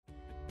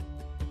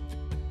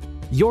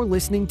You're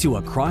listening to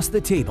Across the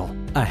Table,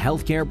 a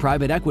healthcare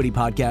private equity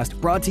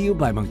podcast brought to you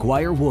by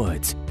McGuire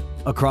Woods.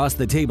 Across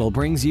the Table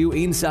brings you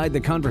inside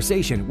the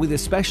conversation with the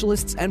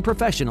specialists and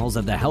professionals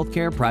of the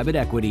healthcare private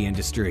equity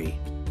industry.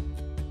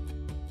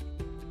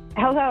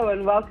 Hello,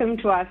 and welcome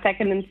to our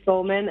second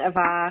installment of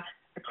our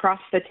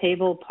Across the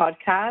Table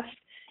podcast.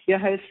 Your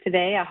hosts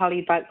today are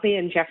Holly Buckley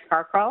and Jeff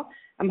Carkrell.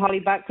 I'm Holly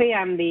Buckley.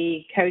 I'm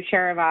the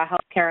co-chair of our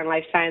healthcare and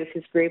life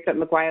sciences group at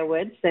McGuire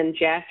Woods, and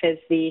Jeff is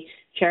the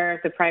chair of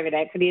the private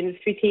equity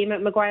industry team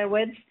at McGuire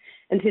Woods.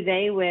 And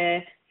today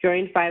we're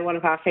joined by one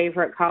of our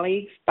favorite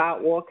colleagues,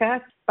 Bart Walker.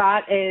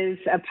 Bart is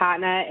a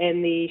partner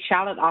in the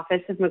Charlotte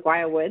office of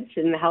McGuire Woods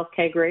in the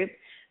healthcare group,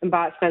 and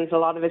Bart spends a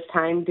lot of his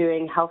time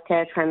doing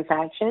healthcare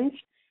transactions.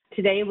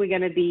 Today we're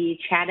going to be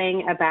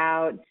chatting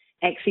about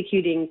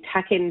executing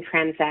tuck-in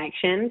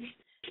transactions.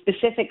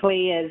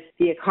 Specifically, as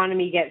the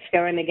economy gets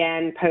going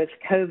again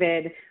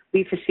post-COVID,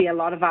 we foresee a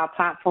lot of our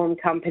platform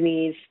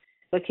companies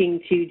looking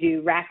to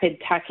do rapid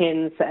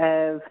tuck-ins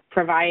of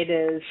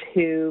providers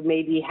who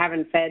maybe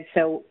haven't fared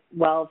so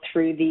well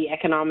through the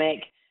economic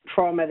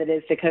trauma that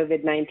is the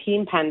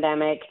COVID-19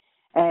 pandemic,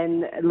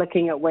 and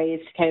looking at ways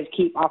to kind of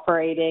keep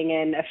operating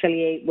and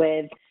affiliate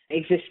with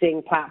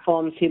existing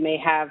platforms who may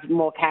have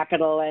more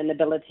capital and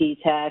ability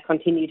to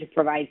continue to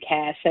provide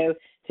care. So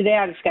today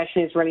our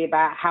discussion is really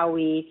about how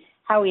we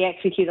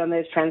execute on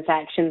those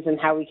transactions and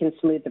how we can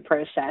smooth the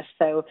process.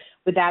 So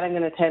with that, I'm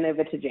going to turn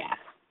over to Jeff.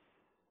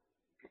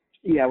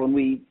 Yeah, when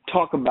we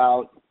talk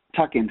about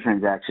tuck-in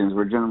transactions,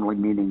 we're generally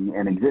meaning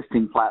an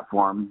existing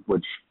platform,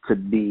 which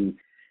could be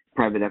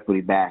private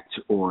equity backed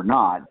or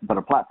not, but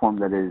a platform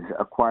that is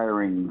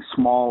acquiring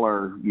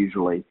smaller,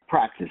 usually,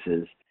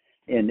 practices.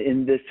 And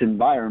in this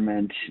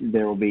environment,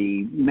 there will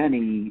be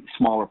many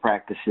smaller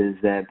practices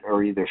that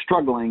are either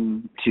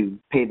struggling to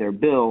pay their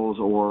bills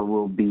or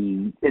will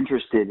be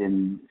interested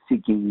in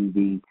seeking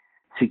the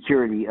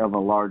security of a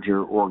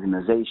larger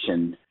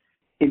organization.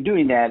 In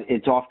doing that,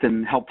 it's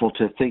often helpful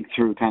to think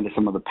through kind of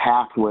some of the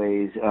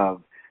pathways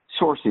of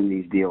sourcing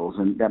these deals,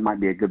 and that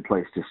might be a good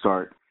place to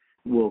start.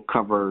 We'll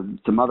cover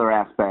some other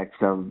aspects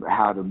of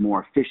how to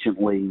more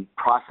efficiently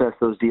process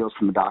those deals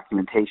from a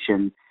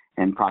documentation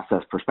and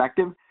process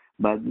perspective,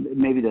 but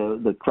maybe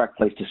the correct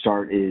place to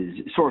start is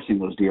sourcing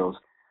those deals.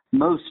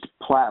 Most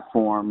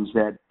platforms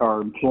that are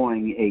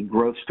employing a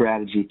growth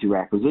strategy through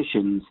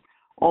acquisitions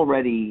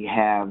already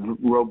have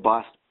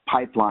robust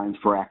pipelines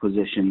for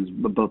acquisitions,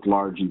 both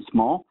large and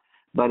small.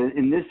 But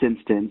in this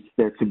instance,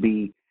 there could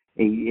be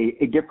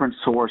a different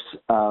source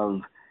of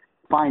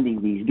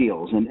finding these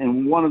deals.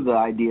 And one of the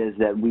ideas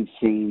that we've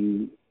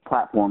seen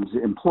platforms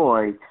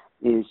employ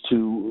is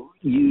to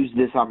use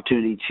this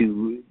opportunity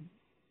to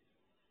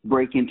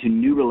break into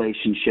new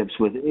relationships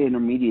with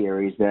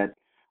intermediaries that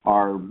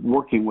are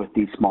working with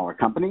these smaller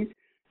companies.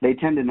 They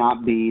tend to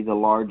not be the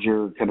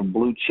larger kind of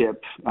blue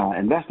chip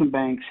investment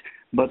banks,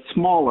 but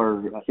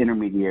smaller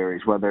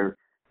intermediaries, whether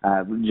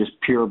just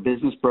pure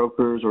business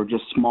brokers or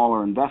just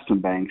smaller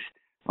investment banks.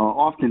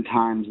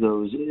 Oftentimes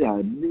those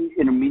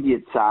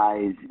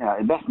intermediate-sized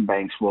investment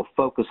banks will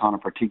focus on a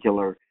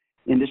particular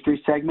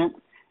industry segment,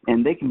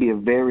 and they can be a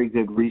very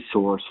good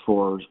resource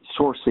for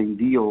sourcing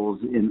deals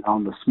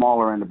on the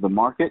smaller end of the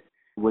market,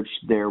 which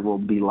there will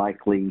be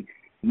likely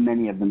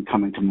many of them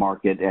coming to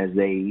market as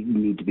they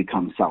need to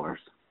become sellers.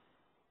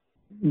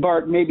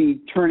 Bart,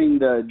 maybe turning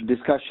the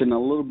discussion a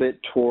little bit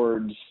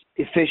towards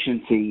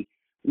efficiency,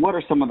 what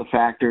are some of the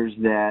factors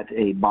that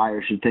a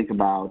buyer should think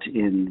about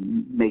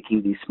in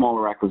making these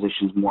smaller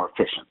acquisitions more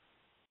efficient?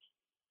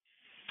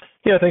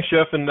 Yeah, thanks,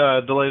 Jeff, and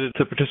delighted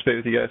to participate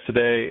with you guys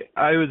today.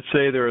 I would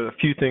say there are a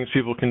few things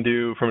people can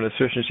do from an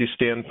efficiency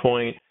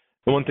standpoint.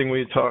 The one thing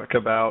we talk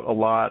about a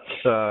lot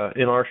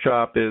in our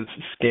shop is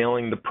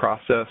scaling the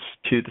process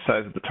to the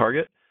size of the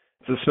target.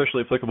 It's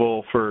especially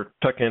applicable for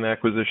tuck-in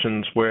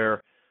acquisitions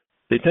where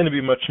they tend to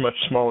be much, much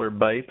smaller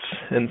bites.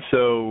 And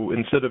so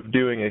instead of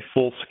doing a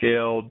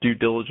full-scale due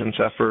diligence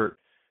effort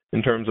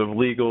in terms of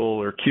legal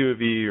or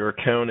QAV or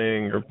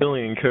accounting or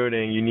billing and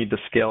coding, you need to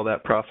scale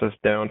that process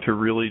down to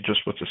really just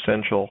what's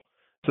essential.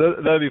 So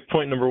that would be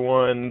point number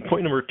one.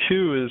 Point number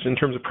two is in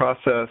terms of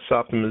process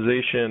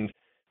optimization,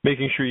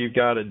 making sure you've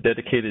got a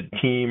dedicated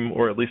team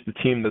or at least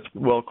a team that's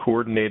well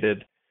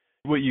coordinated.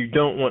 What you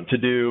don't want to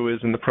do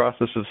is in the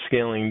process of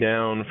scaling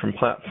down from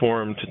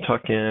platform to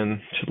tuck in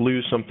to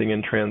lose something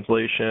in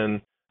translation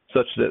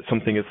such that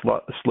something is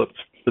slipped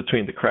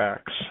between the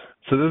cracks.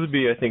 So those would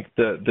be, I think,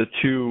 the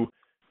two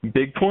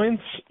big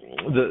points.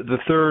 The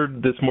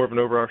third, that's more of an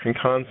overarching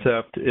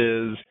concept,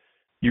 is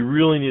you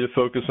really need to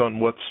focus on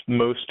what's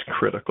most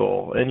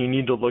critical, and you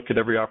need to look at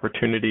every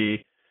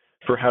opportunity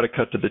for how to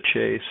cut to the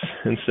chase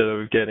instead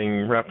of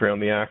getting wrapped around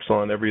the axle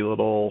on every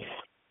little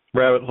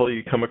rabbit hole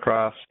you come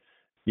across.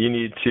 You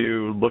need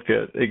to look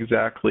at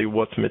exactly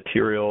what's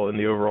material in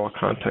the overall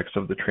context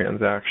of the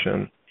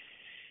transaction.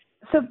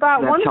 So,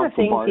 Bob, one of the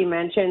things you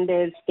mentioned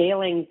is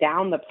scaling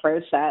down the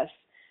process.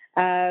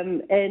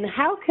 And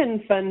how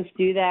can funds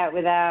do that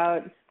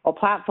without, or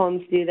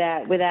platforms do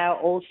that without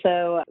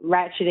also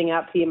ratcheting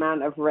up the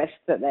amount of risk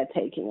that they're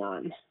taking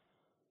on?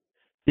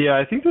 Yeah,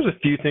 I think there's a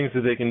few things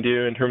that they can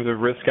do in terms of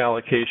risk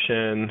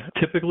allocation.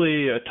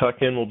 Typically, a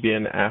tuck-in will be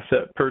an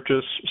asset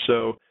purchase.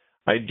 So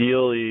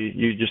ideally,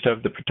 you just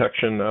have the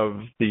protection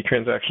of the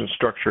transaction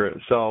structure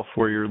itself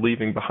where you're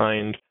leaving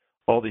behind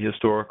all the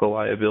historical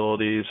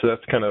liabilities. So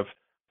that's kind of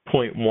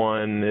point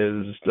one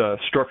is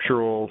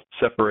structural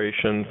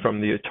separation from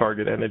the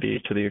target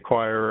entity to the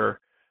acquirer.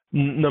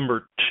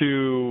 Number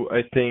two,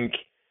 I think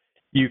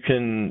you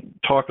can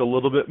talk a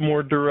little bit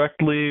more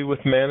directly with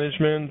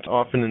management.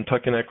 Often in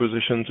tuck-in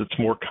acquisitions, it's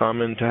more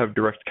common to have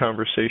direct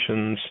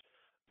conversations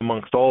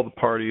amongst all the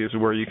parties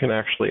where you can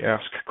actually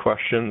ask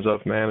questions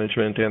of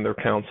management and their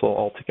counsel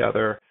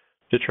altogether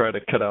to try to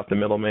cut out the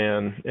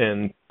middleman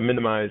and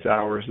minimize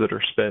hours that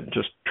are spent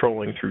just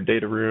trolling through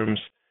data rooms.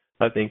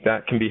 I think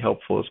that can be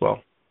helpful as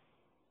well.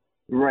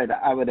 Right.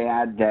 I would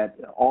add that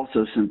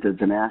also since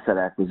it's an asset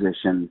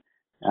acquisition,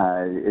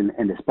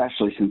 and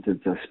especially since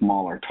it's a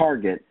smaller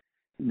target,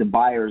 the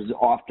buyer's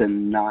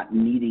often not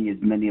needing as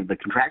many of the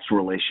contractual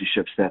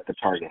relationships that the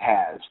target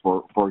has.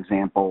 For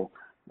example,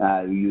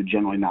 you would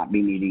generally not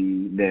be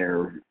needing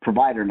their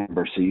provider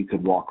number, so you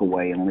could walk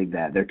away and leave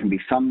that. There can be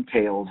some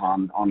tails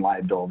on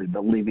liability,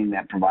 but leaving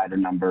that provider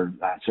number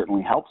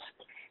certainly helps.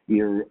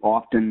 You're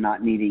often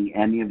not needing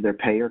any of their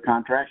payer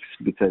contracts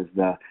because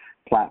the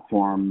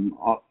platform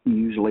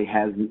usually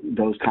has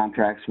those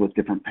contracts with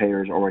different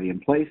payers already in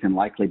place and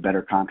likely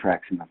better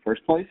contracts in the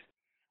first place.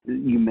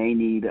 You may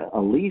need a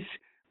lease,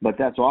 but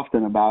that's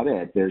often about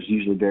it. There's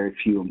usually very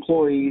few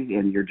employees,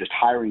 and you're just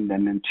hiring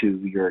them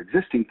into your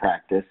existing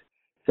practice.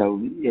 So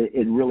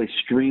it really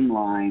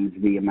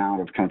streamlines the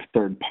amount of kind of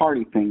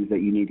third-party things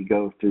that you need to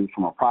go through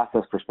from a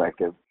process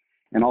perspective,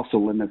 and also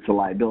limits the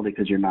liability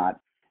because you're not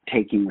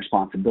taking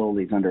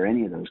responsibilities under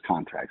any of those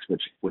contracts,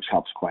 which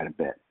helps quite a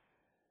bit.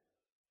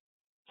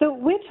 So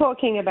we're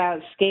talking about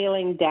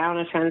scaling down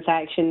a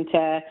transaction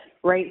to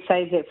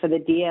right-size it for the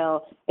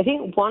deal. I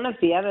think one of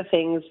the other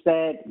things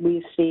that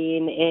we've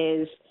seen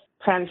is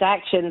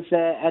transactions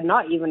that are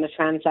not even a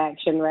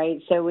transaction, right?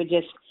 So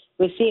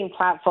we're seeing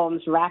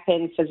platforms wrap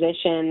in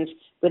physicians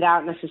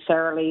without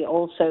necessarily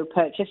also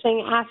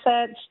purchasing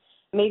assets.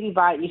 Maybe,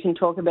 Bart, you can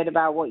talk a bit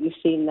about what you've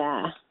seen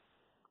there.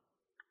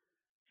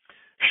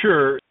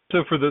 Sure.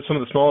 So for some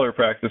of the smaller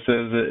practices,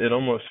 it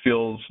almost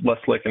feels less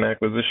like an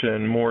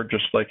acquisition, more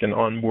just like an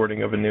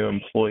onboarding of a new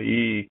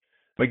employee.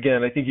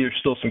 Again, I think there's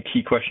still some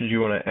key questions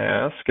you want to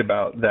ask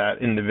about that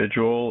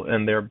individual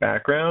and their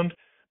background,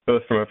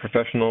 both from a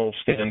professional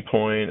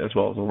standpoint as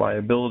well as a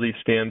liability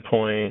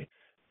standpoint,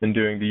 and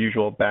doing the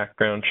usual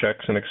background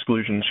checks and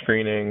exclusion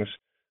screenings.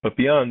 But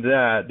beyond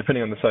that,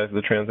 depending on the size of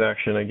the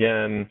transaction,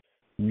 again,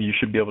 you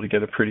should be able to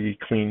get a pretty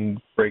clean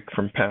break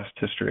from past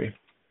history.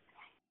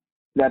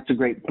 That's a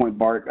great point,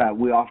 Bart.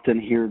 We often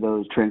hear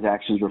those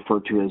transactions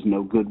referred to as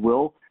no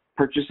goodwill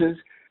purchases,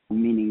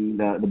 meaning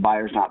the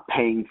buyer's not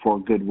paying for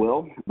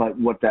goodwill. But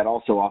what that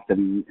also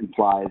often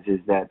implies is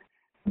that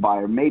the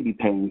buyer may be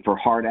paying for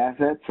hard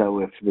assets. So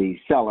if the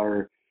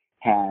seller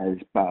has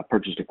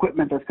purchased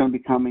equipment that's going to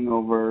be coming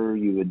over,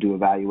 you would do a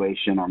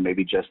valuation or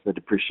maybe just the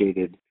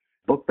depreciated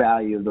book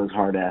value of those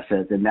hard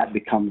assets, and that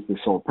becomes the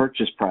sole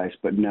purchase price,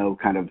 but no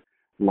kind of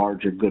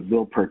larger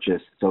goodwill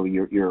purchase. So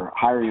you're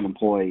hiring an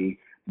employee,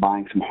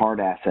 buying some hard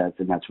assets,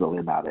 and that's really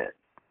about it.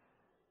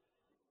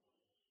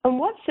 And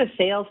what's the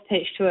sales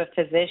pitch to a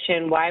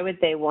physician? Why would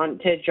they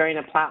want to join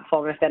a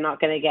platform if they're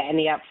not going to get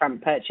any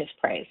upfront purchase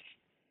price?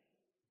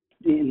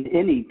 In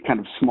any kind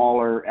of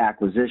smaller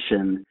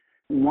acquisition,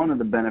 one of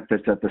the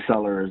benefits that the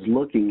seller is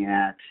looking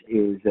at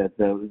is that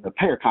the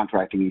payer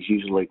contracting is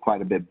usually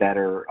quite a bit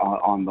better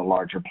on the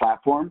larger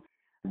platform.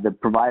 The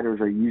providers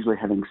are usually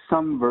having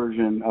some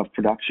version of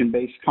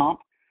production-based comp,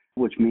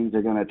 which means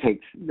they're going to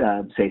take,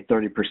 say,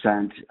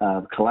 30%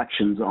 of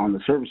collections on the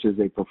services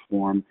they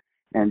perform,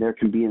 and there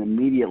can be an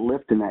immediate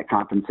lift in that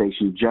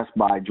compensation just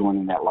by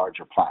joining that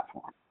larger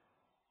platform.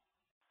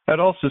 I'd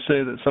also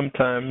say that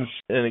sometimes,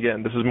 and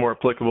again, this is more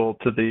applicable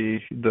to the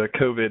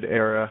COVID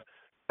era,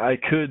 I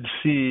could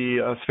see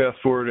us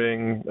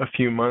fast-forwarding a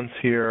few months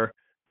here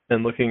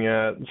and looking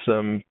at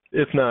some,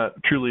 if not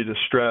truly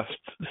distressed,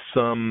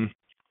 some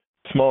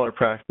smaller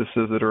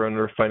practices that are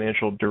under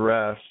financial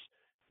duress.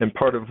 And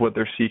part of what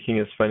they're seeking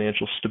is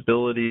financial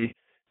stability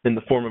in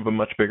the form of a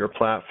much bigger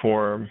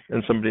platform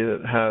and somebody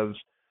that has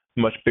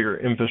much bigger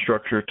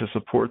infrastructure to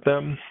support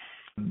them.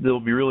 It'll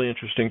be really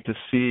interesting to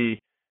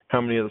see how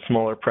many of the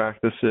smaller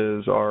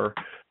practices are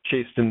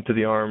chased into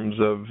the arms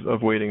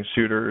of waiting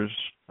suitors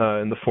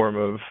in the form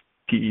of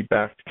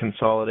PE-backed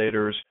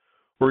consolidators,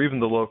 or even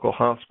the local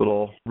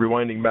hospital.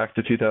 Rewinding back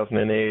to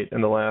 2008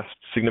 and the last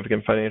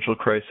significant financial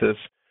crisis,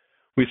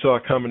 we saw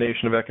a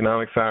combination of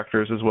economic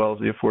factors as well as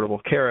the Affordable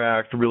Care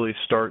Act really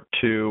start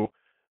to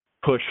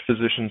push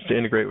physicians to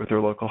integrate with their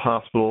local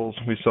hospitals.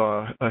 We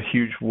saw a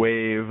huge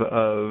wave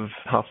of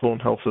hospital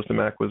and health system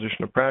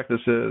acquisition of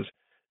practices.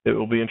 It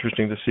will be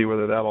interesting to see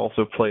whether that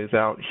also plays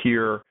out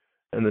here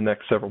in the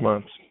next several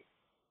months.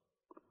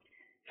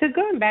 So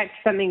going back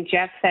to something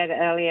Jeff said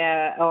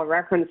earlier or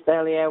referenced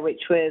earlier, which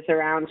was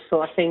around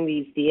sourcing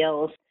these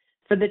deals,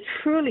 for the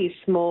truly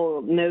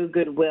small, no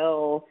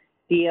goodwill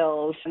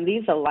deals, and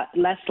these are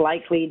less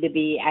likely to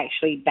be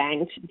actually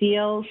banked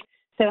deals.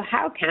 So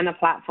how can a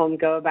platform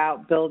go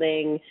about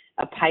building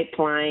a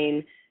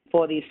pipeline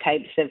for these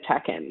types of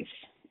tuck-ins?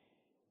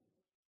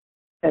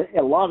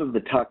 A lot of the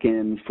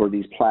tuck-ins for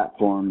these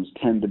platforms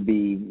tend to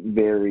be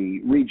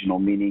very regional,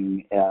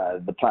 meaning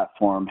the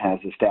platform has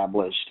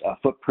established a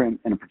footprint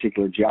in a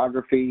particular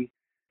geography,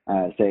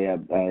 say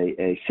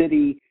a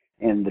city,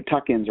 and the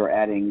tuck-ins are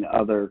adding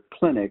other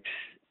clinics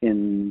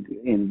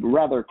in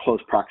rather close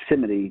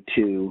proximity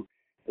to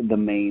the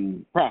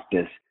main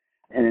practice.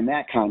 And in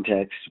that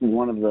context,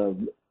 one of the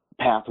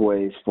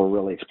pathways for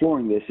really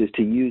exploring this is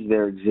to use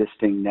their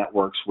existing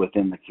networks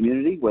within the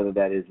community, whether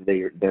that is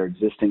their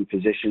existing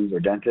physicians or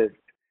dentists,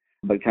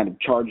 but kind of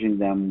charging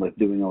them with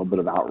doing a little bit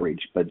of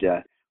outreach, but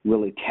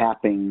really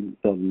tapping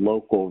the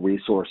local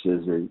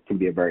resources can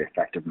be a very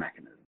effective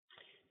mechanism.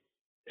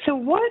 So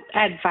what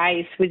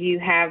advice would you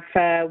have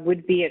for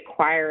would-be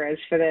acquirers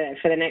for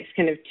the next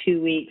kind of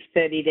 2 weeks,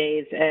 30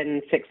 days,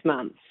 and 6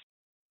 months?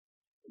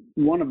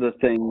 One of the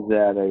things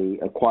that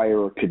a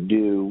acquirer could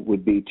do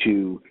would be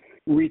to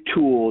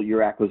retool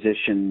your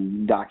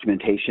acquisition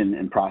documentation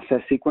and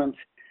process sequence,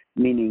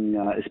 meaning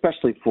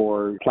especially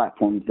for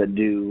platforms that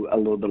do a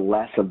little bit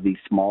less of the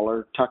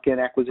smaller tuck-in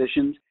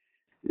acquisitions,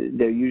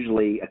 they're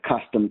usually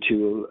accustomed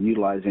to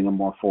utilizing a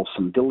more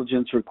fulsome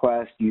diligence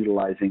request,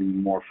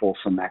 utilizing more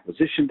fulsome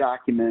acquisition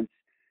documents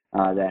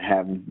that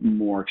have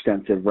more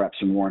extensive reps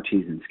and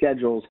warranties and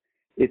schedules.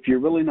 If you're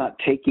really not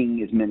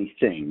taking as many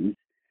things,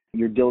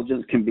 your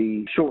diligence can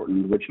be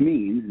shortened, which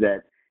means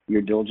that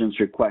your diligence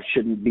request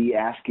shouldn't be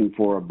asking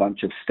for a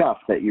bunch of stuff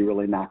that you're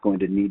really not going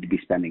to need to be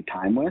spending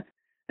time with.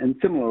 And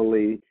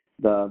similarly,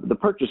 the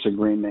purchase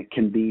agreement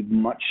can be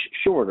much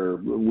shorter.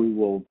 We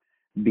will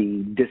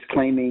be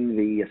disclaiming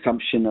the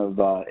assumption of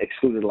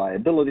excluded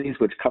liabilities,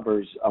 which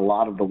covers a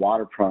lot of the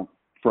waterfront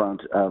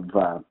of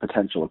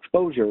potential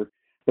exposure,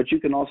 but you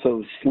can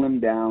also slim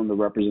down the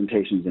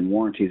representations and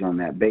warranties on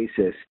that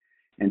basis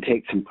and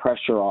take some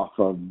pressure off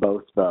of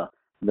both the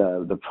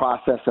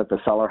process that the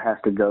seller has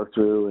to go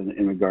through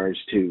in regards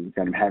to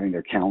kind of having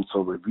their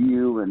counsel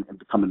review and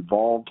become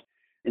involved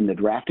in the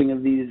drafting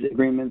of these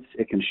agreements.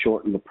 It can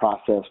shorten the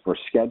process for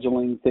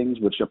scheduling things,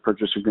 which a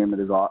purchase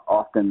agreement is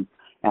often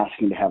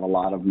asking to have a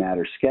lot of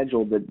matters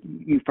scheduled that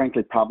you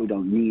frankly probably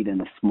don't need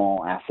in a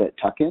small asset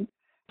tuck-in.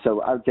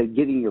 So I would say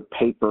getting your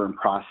paper and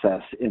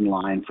process in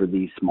line for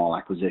these small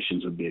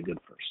acquisitions would be a good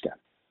first step.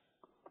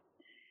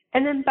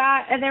 And then,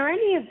 Bart, are there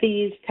any of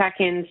these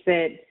tuck-ins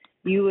that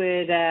you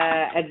would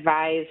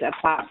advise a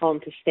platform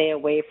to stay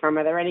away from?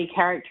 Are there any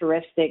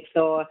characteristics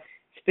or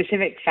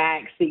specific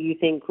facts that you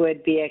think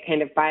would be a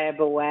kind of buyer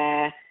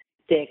beware,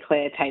 steer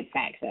clear type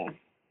factor?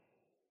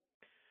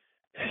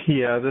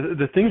 Yeah,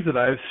 the things that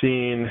I've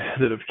seen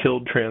that have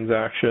killed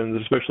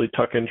transactions, especially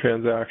tuck-in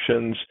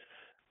transactions,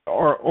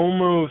 are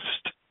almost,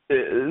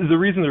 the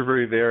reasons are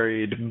very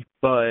varied,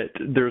 but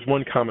there's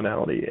one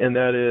commonality, and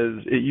that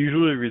is it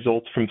usually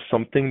results from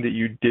something that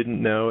you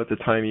didn't know at the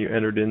time you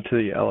entered into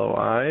the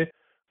LOI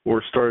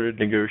or started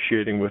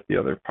negotiating with the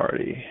other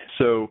party.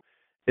 So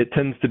it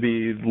tends to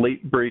be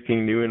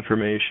late-breaking new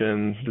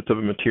information that's of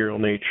a material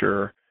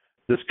nature.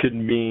 This could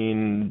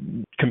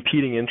mean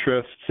competing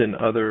interests in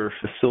other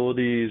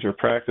facilities or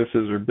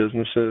practices or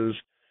businesses,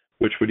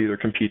 which would either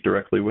compete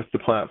directly with the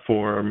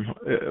platform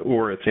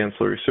or its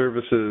ancillary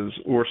services,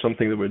 or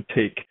something that would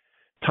take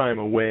time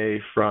away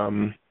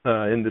from,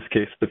 in this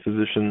case, the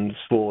physician's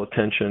full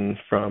attention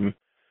from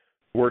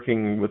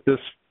working with this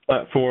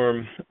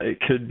platform. It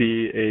could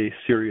be a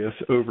serious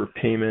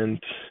overpayment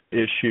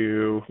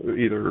issue,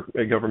 either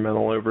a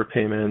governmental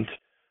overpayment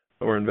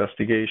or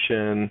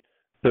investigation.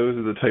 Those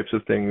are the types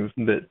of things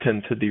that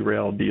tend to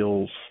derail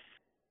deals.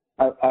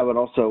 I would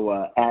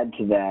also add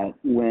to that,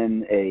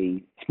 when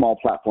a small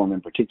platform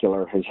in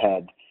particular has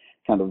had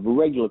kind of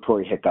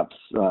regulatory hiccups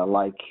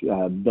like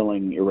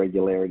billing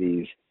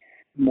irregularities,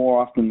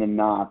 more often than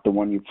not, the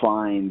one you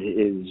find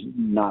is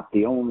not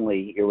the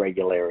only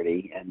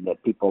irregularity, and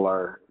that people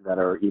that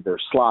are either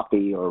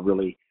sloppy or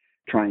really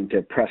trying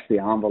to press the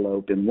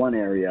envelope in one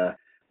area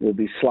will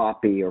be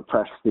sloppy or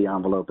press the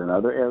envelope in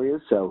other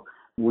areas. So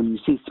when you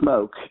see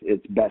smoke,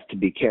 it's best to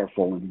be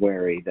careful and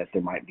wary that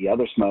there might be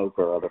other smoke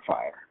or other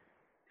fire.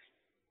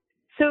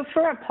 So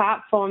for a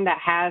platform that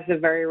has a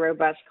very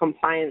robust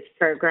compliance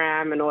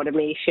program and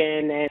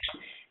automation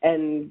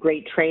and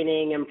great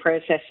training and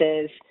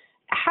processes,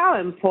 how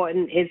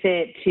important is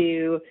it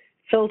to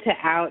filter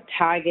out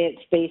targets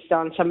based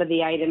on some of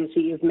the items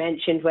that you've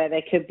mentioned where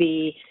there could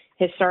be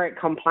historic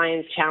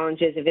compliance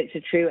challenges if it's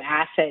a true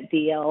asset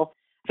deal,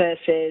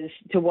 versus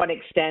to what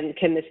extent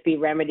can this be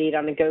remedied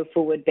on a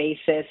go-forward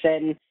basis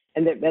and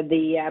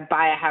the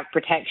buyer have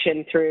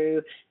protection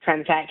through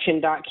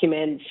transaction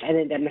documents and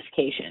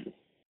indemnification?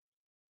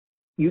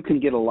 You can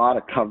get a lot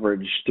of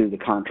coverage through the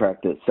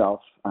contract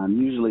itself.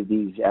 Usually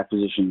these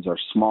acquisitions are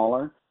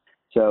smaller.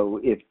 So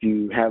if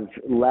you have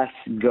less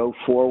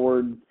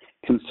go-forward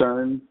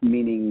concern,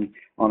 meaning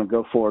on a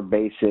go-forward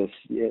basis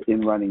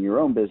in running your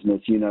own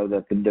business, you know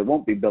that there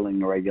won't be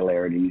billing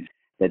irregularities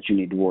that you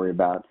need to worry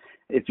about.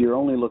 If you're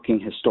only looking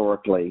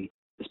historically,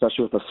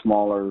 especially with a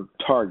smaller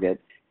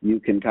target, you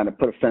can kind of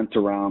put a fence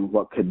around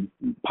what could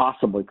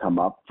possibly come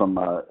up from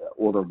a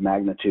order of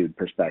magnitude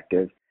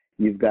perspective.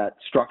 You've got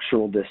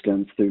structural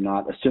distance through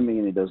not assuming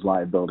any of those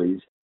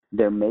liabilities.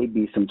 There may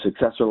be some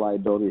successor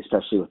liability,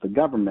 especially with the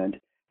government,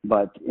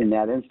 but in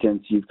that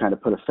instance, you've kind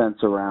of put a fence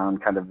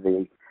around kind of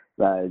the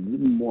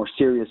more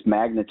serious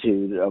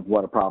magnitude of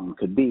what a problem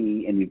could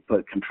be, and you've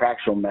put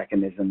contractual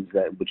mechanisms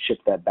that would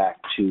shift that back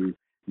to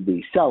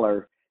the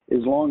seller.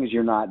 As long as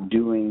you're not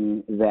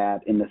doing that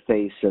in the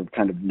face of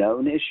kind of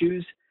known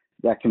issues,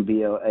 that can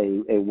be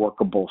a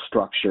workable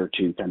structure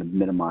to kind of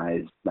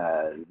minimize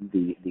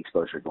the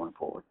exposure going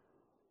forward.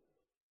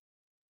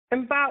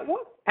 And Bart,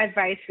 what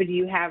advice would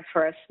you have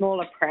for a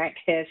smaller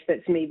practice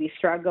that's maybe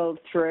struggled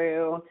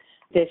through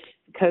this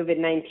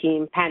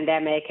COVID-19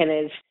 pandemic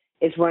and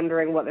is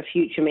wondering what the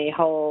future may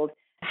hold?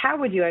 How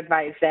would you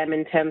advise them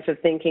in terms of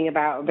thinking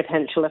about a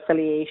potential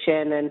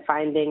affiliation and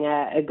finding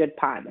a good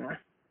partner?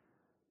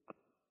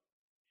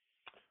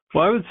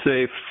 Well, I would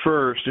say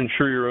first,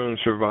 ensure your own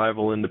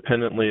survival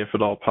independently if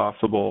at all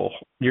possible.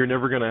 You're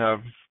never going to have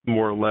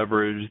more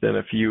leverage than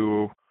if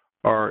you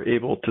are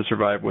able to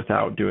survive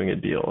without doing a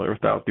deal or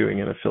without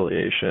doing an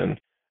affiliation.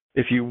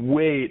 If you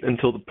wait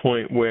until the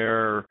point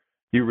where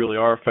you really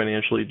are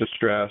financially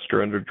distressed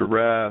or under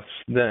duress,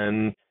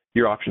 then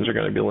your options are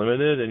going to be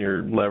limited and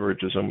your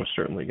leverage is almost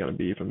certainly going to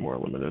be even more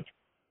limited.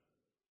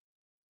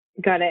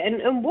 Got it.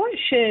 And what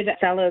should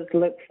sellers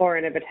look for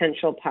in a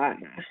potential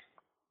partner?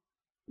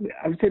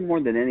 I would say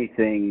more than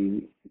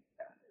anything,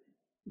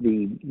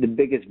 the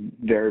biggest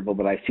variable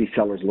that I see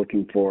sellers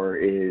looking for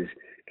is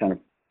kind of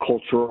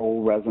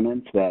cultural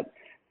resonance, that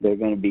they're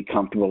going to be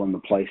comfortable in the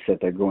place that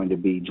they're going to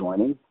be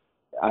joining.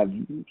 I've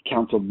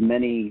counseled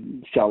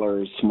many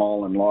sellers,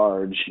 small and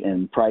large,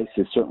 and price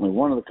is certainly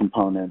one of the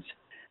components,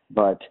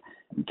 but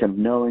kind of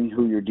knowing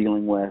who you're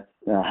dealing with,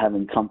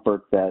 having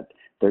comfort that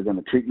they're going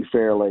to treat you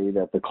fairly,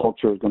 that the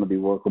culture is going to be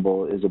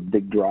workable is a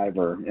big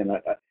driver. And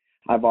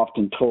I've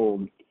often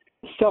told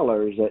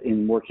sellers that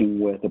in working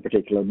with a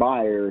particular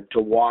buyer to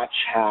watch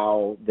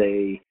how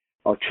they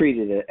are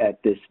treated at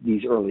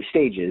these early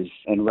stages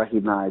and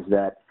recognize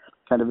that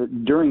kind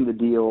of during the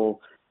deal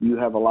you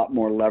have a lot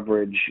more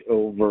leverage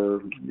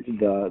over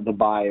the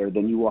buyer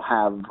than you will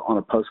have on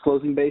a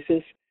post-closing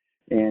basis.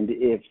 And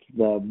if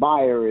the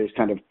buyer is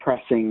kind of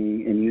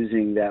pressing and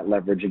using that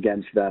leverage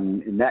against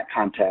them in that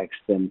context,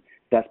 then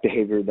that's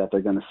behavior that they're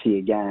going to see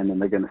again,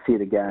 and they're going to see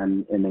it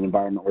again in an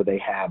environment where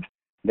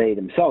they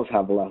themselves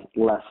have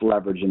less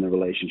leverage in the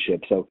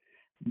relationship. So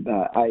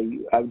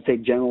I would say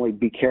generally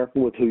be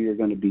careful with who you're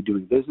going to be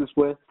doing business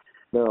with.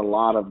 There are a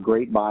lot of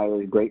great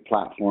buyers, great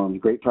platforms,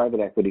 great private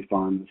equity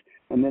funds,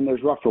 and then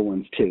there's rougher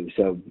ones too.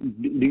 So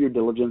do your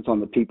diligence on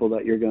the people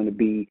that you're going to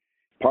be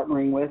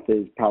partnering with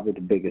is probably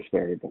the biggest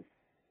variable.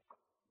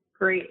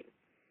 Great.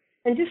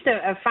 And just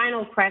a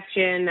final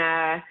question.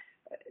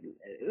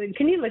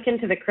 Can you look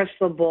into the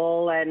crystal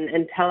ball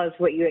and tell us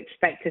what you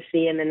expect to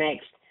see in the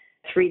next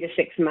 3 to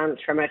 6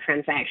 months from a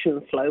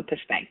transaction flow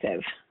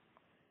perspective?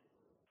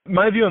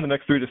 My view on the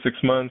next 3 to 6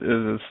 months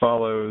is as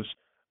follows.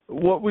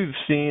 What we've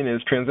seen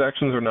is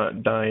transactions are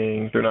not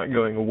dying. They're not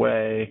going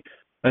away.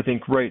 I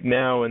think right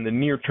now in the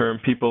near term,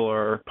 people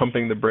are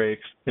pumping the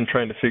brakes and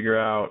trying to figure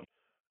out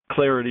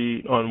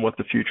clarity on what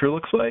the future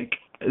looks like.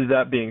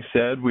 That being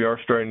said, we are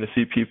starting to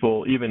see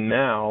people even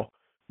now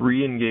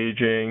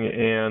re-engaging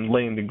and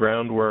laying the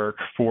groundwork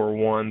for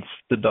once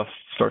the dust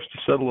starts to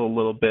settle a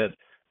little bit.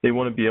 They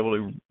want to be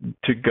able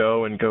to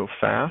go and go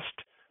fast.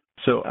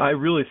 So I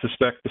really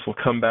suspect this will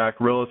come back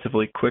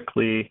relatively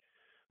quickly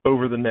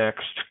over the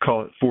next,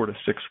 call it 4 to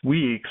 6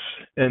 weeks.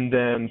 And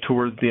then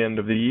towards the end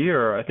of the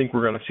year, I think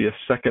we're going to see a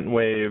second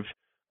wave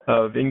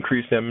of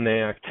increased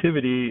M&A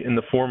activity in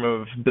the form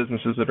of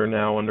businesses that are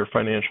now under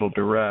financial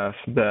duress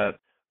that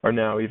are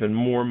now even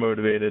more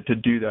motivated to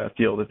do that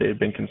deal that they've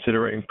been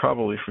considering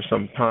probably for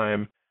some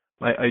time.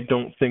 I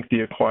don't think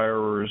the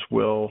acquirers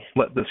will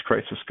let this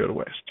crisis go to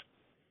waste.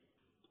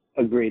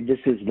 Agreed. This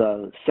is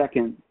the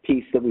second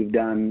piece that we've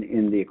done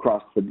in the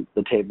Across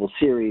the Table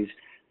series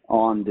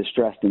on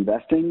distressed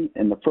investing.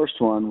 And the first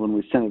one, when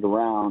we sent it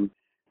around,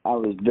 I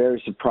was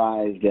very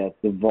surprised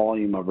at the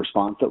volume of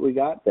response that we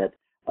got, that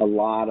a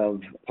lot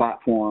of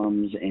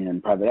platforms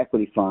and private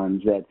equity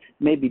funds that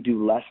maybe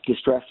do less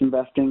distressed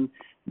investing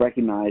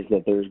recognize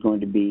that there's going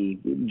to be,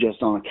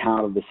 just on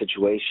account of the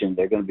situation,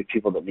 there are going to be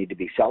people that need to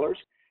be sellers,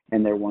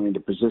 and they're wanting to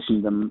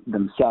position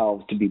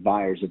themselves to be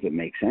buyers if it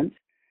makes sense.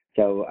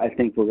 So I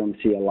think we're going to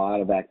see a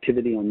lot of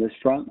activity on this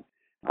front.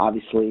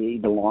 Obviously,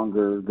 the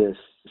longer this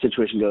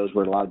situation goes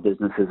where a lot of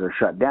businesses are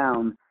shut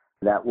down,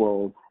 that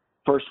will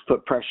first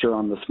put pressure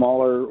on the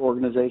smaller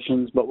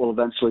organizations, but will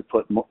eventually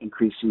put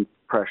increasing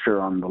pressure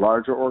on the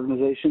larger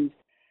organizations.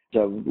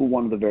 So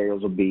one of the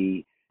variables will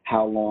be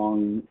how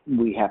long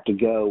we have to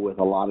go with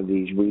a lot of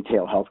these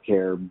retail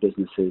healthcare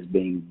businesses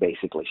being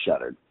basically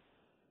shuttered.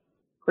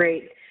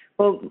 Great.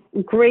 Well,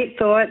 great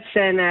thoughts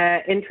and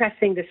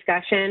interesting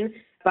discussion.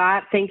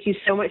 Bart, thank you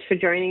so much for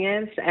joining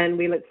us, and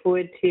we look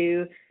forward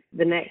to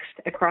the next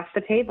Across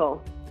the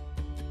Table.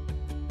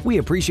 We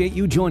appreciate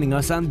you joining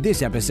us on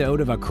this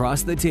episode of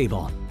Across the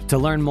Table. To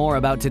learn more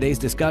about today's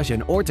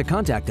discussion or to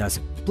contact us,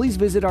 please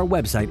visit our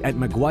website at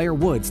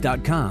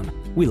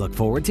mcguirewoods.com. We look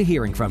forward to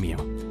hearing from you.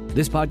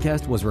 This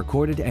podcast was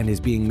recorded and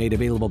is being made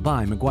available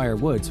by McGuire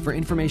Woods for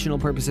informational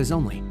purposes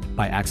only.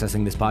 By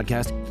accessing this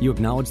podcast, you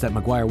acknowledge that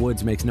McGuire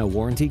Woods makes no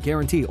warranty,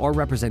 guarantee, or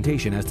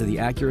representation as to the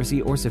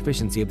accuracy or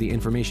sufficiency of the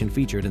information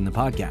featured in the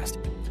podcast.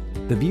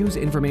 The views,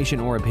 information,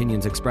 or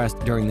opinions expressed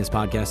during this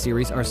podcast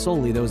series are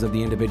solely those of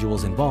the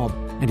individuals involved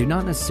and do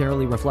not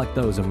necessarily reflect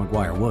those of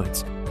McGuire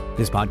Woods.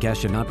 This podcast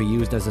should not be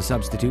used as a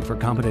substitute for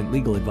competent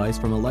legal advice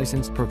from a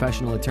licensed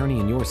professional attorney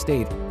in your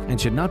state and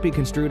should not be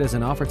construed as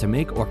an offer to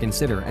make or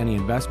consider any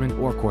investment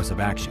or course of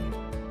action.